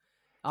director.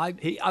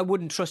 I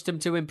wouldn't trust him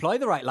to employ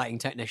the right lighting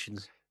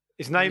technicians.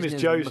 His name is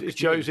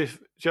Joseph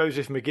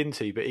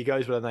McGinty, but he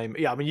goes by the name.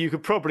 Yeah, I mean, you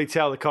could probably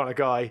tell the kind of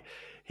guy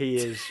he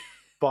is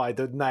by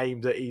the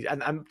name that he.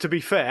 And to be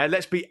fair,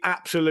 let's be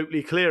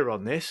absolutely clear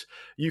on this.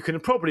 You can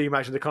probably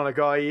imagine the kind of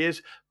guy he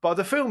is by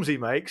the films he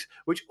makes,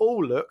 which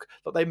all look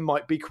like they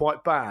might be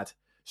quite bad.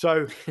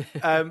 So,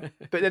 but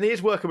then he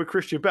is working with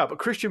Christian Bale. But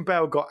Christian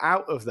Bale got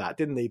out of that,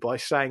 didn't he, by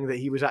saying that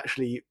he was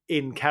actually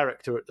in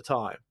character at the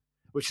time,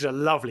 which is a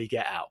lovely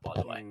get out, by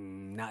the way.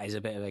 That is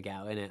a bit of a get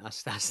out, isn't it?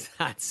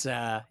 That's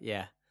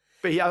yeah.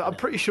 But I'm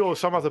pretty sure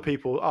some other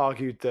people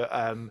argued that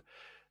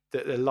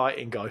that the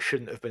lighting guy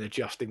shouldn't have been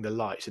adjusting the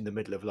lights in the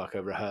middle of like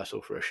a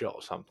rehearsal for a shot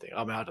or something.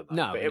 I mean, I don't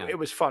know. No, it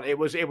was fun. It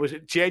was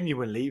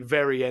genuinely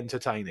very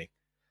entertaining.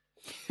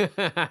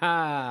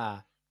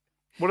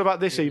 What about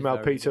this email,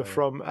 Peter,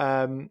 from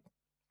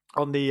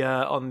on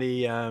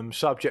the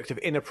subject of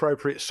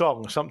inappropriate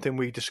songs? Something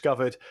we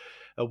discovered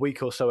a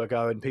week or so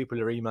ago, and people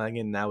are emailing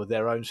in now with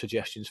their own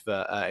suggestions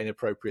for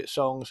inappropriate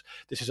songs.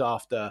 This is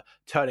after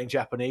Turning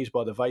Japanese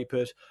by the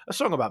Vapors. A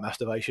song about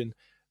masturbation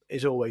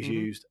is always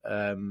used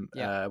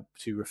to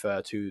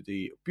refer to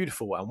the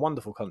beautiful and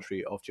wonderful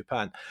country of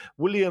Japan.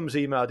 Williams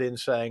emailed in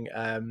saying,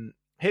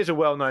 here's a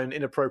well-known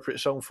inappropriate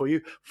song for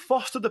you,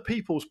 Foster the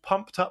People's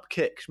Pumped Up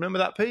Kicks. Remember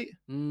that, Pete?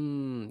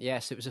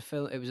 Yes, it was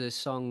a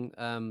song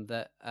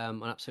that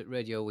on Absolute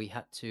Radio we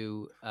had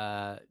to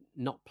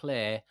not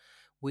play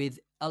with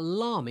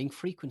alarming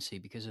frequency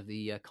because of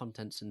the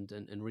contents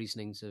and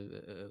reasonings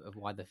of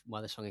why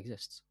the song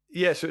exists.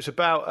 Yeah, so it's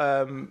about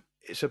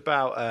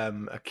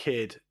a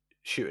kid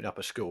shooting up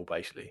a school,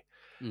 basically.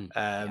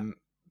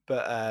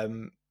 But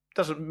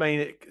doesn't mean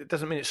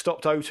it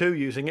stopped O2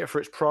 using it for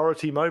its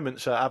Priority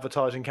Moments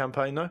advertising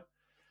campaign, though.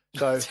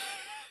 So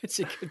it's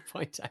a good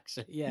point,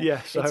 actually. Yeah.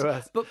 Yeah.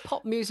 So, but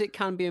pop music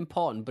can be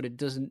important, but it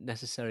doesn't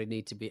necessarily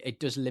need to be. It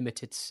does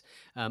limit its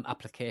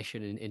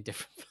application in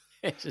different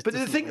places. But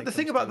the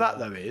thing about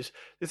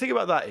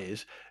that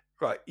is,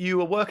 right,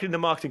 you are working in the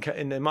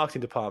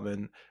marketing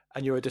department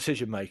and you're a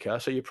decision maker,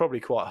 so you're probably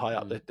quite high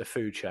up the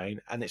food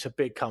chain, and it's a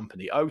big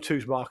company.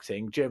 O2's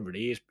marketing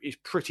generally is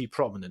pretty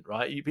prominent,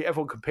 right?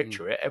 Everyone can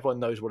picture it, everyone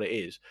knows what it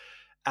is,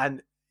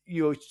 and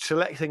you're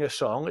selecting a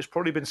song. It's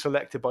probably been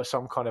selected by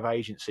some kind of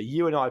agency.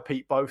 You and I,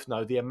 Pete, both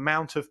know the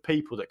amount of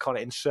people that kind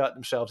of insert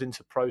themselves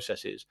into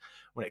processes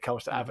when it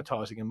comes to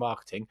advertising and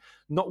marketing.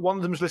 Not one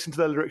of them's listened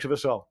to the lyrics of a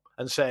song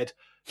and said,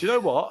 do you know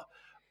what?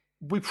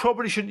 We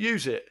probably shouldn't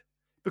use it.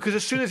 Because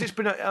as soon as it's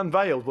been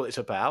unveiled what it's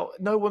about,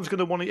 no one's going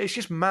to want to. It's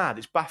just mad.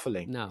 It's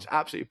baffling. No, it's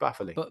absolutely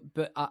baffling.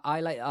 But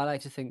I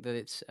like to think that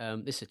it's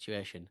this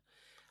situation.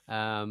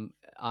 I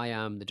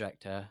am the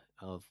director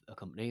of a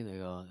company. They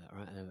go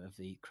of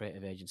the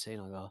creative agency,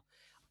 and I go,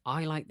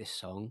 I like this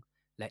song.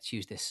 Let's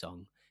use this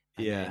song.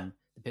 And then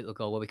the people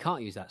go, well, we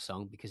can't use that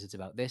song because it's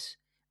about this.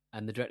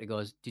 And the director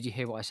goes, did you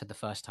hear what I said the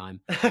first time?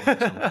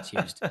 That's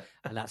used.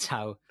 And that's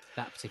how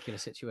that particular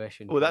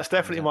situation. Well, that's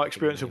definitely my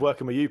experience of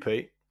working with you,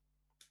 Pete.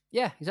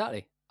 Yeah,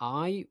 exactly.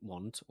 I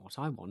want what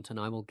I want, and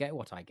I will get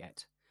what I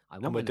get. I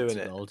want my Nazi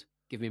gold.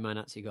 Give me my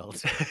Nazi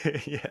gold.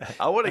 Yeah,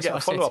 I want to get a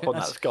follow-up on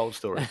that gold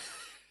story.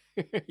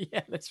 Yeah,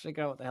 let's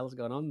figure out what the hell's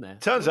going on there.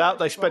 Turns out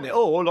they spent it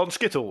all on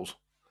Skittles.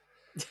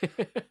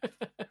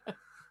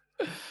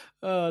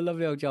 Oh,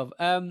 lovely old job.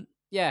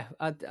 Yeah,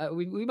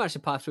 we managed to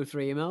pass through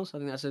 3 emails. I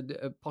think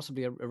that's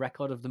possibly a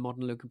record of the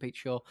modern Luke and Pete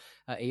show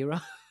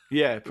era.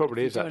 Yeah, it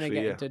probably is actually.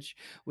 Get in touch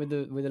with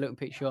the Luke and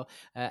Pete show.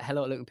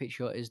 Hello at Luke and Pete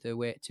show is the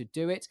way to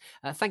do it.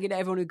 Thank you to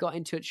everyone who got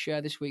in touch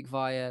this week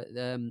via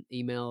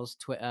emails,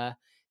 Twitter.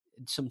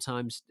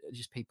 Sometimes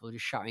just people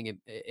just shouting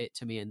it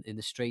to me in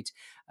the street.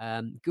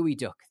 Gooey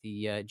Duck,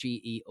 the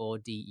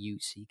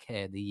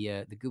GEODUCK,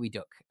 the Gooey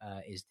Duck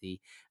is the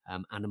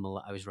animal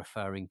that I was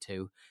referring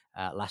to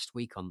last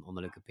week on the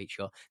Luke and Pete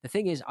show. The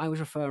thing is, I was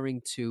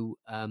referring to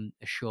a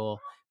show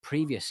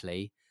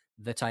previously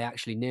that I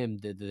actually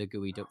named the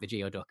Gooey Duck, the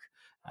Geoduck,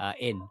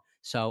 in.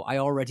 So I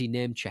already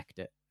name checked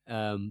it.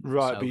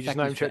 Right, but you just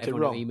name checked it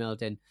wrong.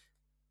 Emailed in.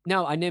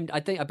 No, I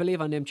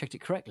believe I name checked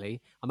it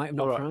correctly. I might have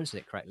not All right. pronounced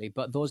it correctly,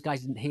 but those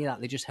guys didn't hear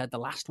that. They just heard the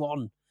last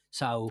one.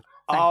 So,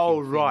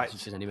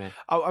 Right. Anyway.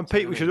 Oh, and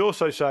Pete, we should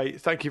also say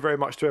thank you very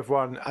much to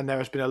everyone. And there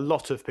has been a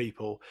lot of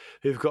people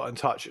who've got in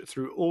touch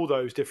through all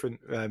those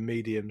different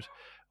mediums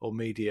or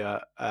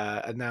media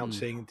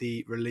announcing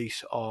the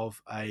release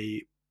of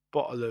a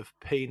bottle of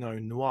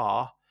Pinot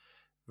Noir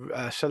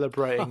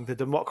celebrating the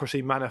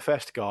Democracy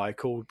Manifest guy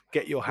called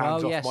Get Your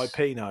Hands Off My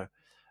Pinot.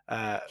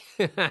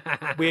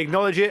 We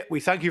acknowledge it. We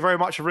thank you very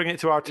much for bringing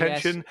it to our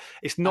attention. Yes,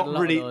 it's not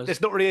really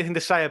there's not really anything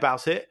to say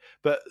about it,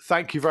 but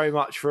thank you very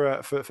much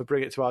for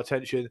bringing it to our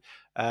attention.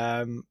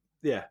 I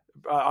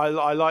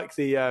like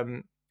the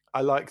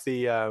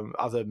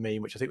other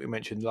meme, which I think we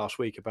mentioned last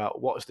week,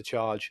 about what is the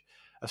charge,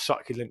 a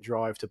succulent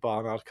drive to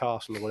Barnard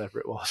Castle or whatever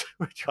it was,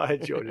 which I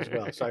enjoyed as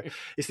well. So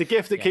it's the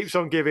gift that keeps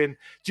on giving.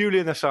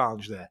 Julian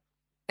Assange there.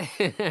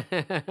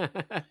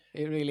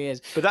 It really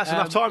is. But that's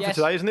enough time for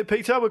today, isn't it,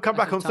 Peter? We'll come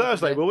back on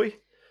Thursday, will we?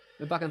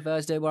 We're back on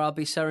Thursday, where I'll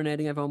be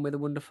serenading everyone with a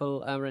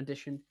wonderful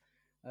rendition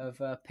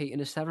of Pete and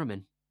his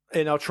Theremin.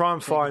 And I'll try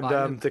and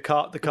find the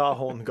car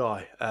horn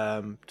guy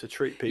to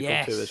treat people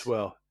to as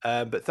well.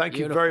 But thank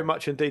you very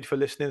much indeed for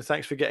listening.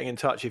 Thanks for getting in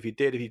touch if you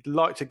did. If you'd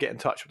like to get in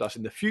touch with us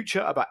in the future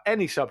about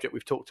any subject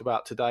we've talked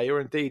about today, or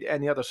indeed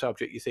any other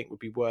subject you think would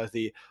be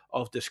worthy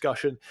of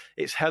discussion,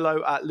 it's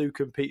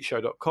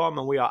hello@lukeandpeteshow.com,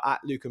 and we are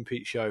at Luke and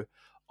Pete Show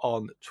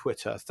on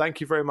Twitter.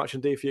 Thank you very much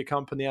indeed for your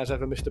company as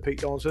ever, Mr.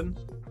 Pete Donaldson.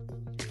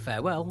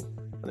 Farewell.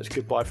 And it's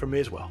goodbye from me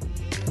as well.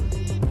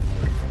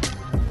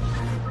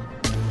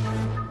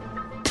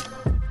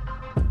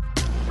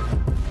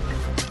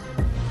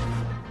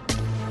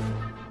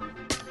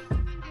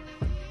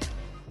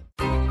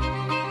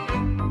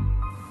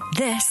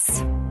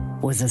 This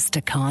was a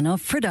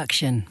Stakhanov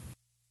production.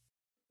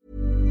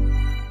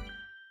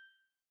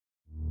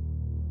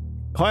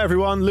 Hi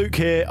everyone, Luke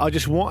here. I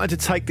just wanted to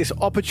take this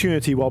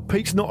opportunity while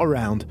Pete's not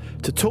around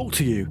to talk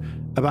to you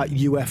about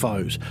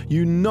UFOs.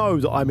 You know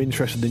that I'm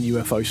interested in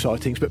UFO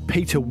sightings, but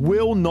Peter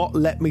will not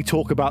let me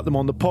talk about them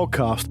on the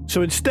podcast.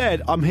 So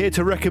instead, I'm here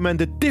to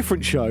recommend a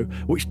different show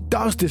which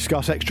does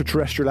discuss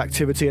extraterrestrial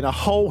activity and a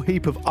whole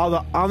heap of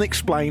other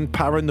unexplained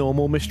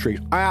paranormal mysteries.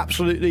 I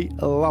absolutely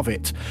love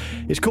it.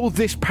 It's called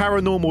This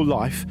Paranormal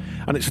Life,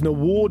 and it's an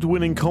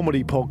award-winning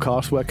comedy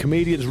podcast where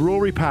comedians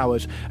Rory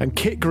Powers and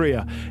Kit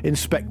Greer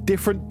inspect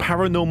different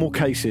paranormal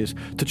cases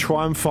to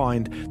try and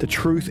find the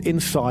truth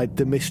inside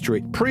the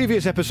mystery.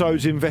 Previous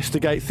episodes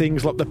investigate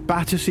things like the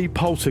Battersea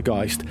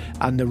poltergeist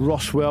and the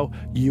Roswell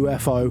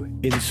UFO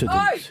incident.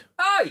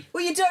 Hey,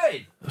 what are you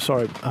doing?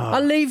 Sorry.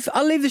 I'll leave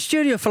the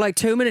studio for like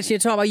 2 minutes and you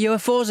talk about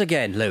UFOs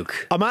again,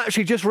 Luke. I'm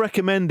actually just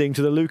recommending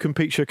to the Luke and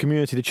Pete Show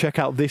community to check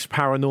out This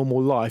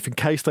Paranormal Life in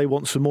case they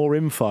want some more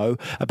info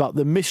about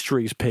the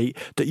mysteries, Pete,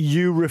 that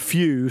you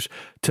refuse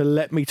to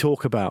let me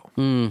talk about.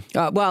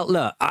 Well,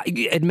 look,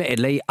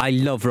 admittedly, I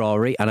love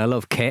Rory and I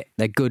love Kit.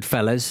 They're good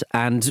fellas,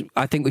 and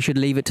I think we should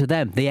leave it to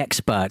them, the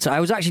experts.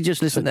 I was actually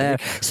just listening to their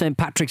St.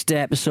 Patrick's Day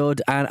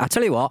episode, and I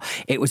tell you what,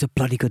 it was a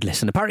bloody good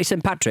listen. Apparently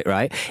St. Patrick,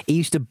 right, he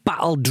used to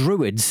battle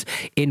druids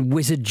in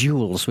wizard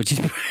duels, which is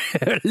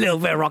a little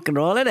bit of rock and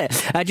roll, isn't it?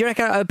 Do you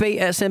reckon I would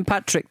beat St.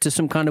 Patrick to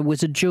some kind of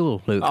wizard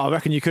duel, Luke? I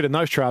reckon you could in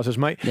those trousers,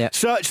 mate. Yeah.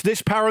 Search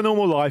This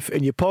Paranormal Life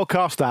in your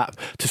podcast app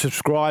to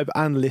subscribe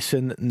and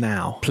listen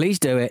now. Please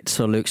do it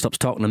so Luke stops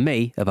talking to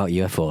me about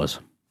UFOs.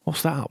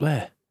 What's that up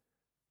there?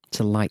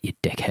 It's a light, you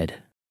dickhead.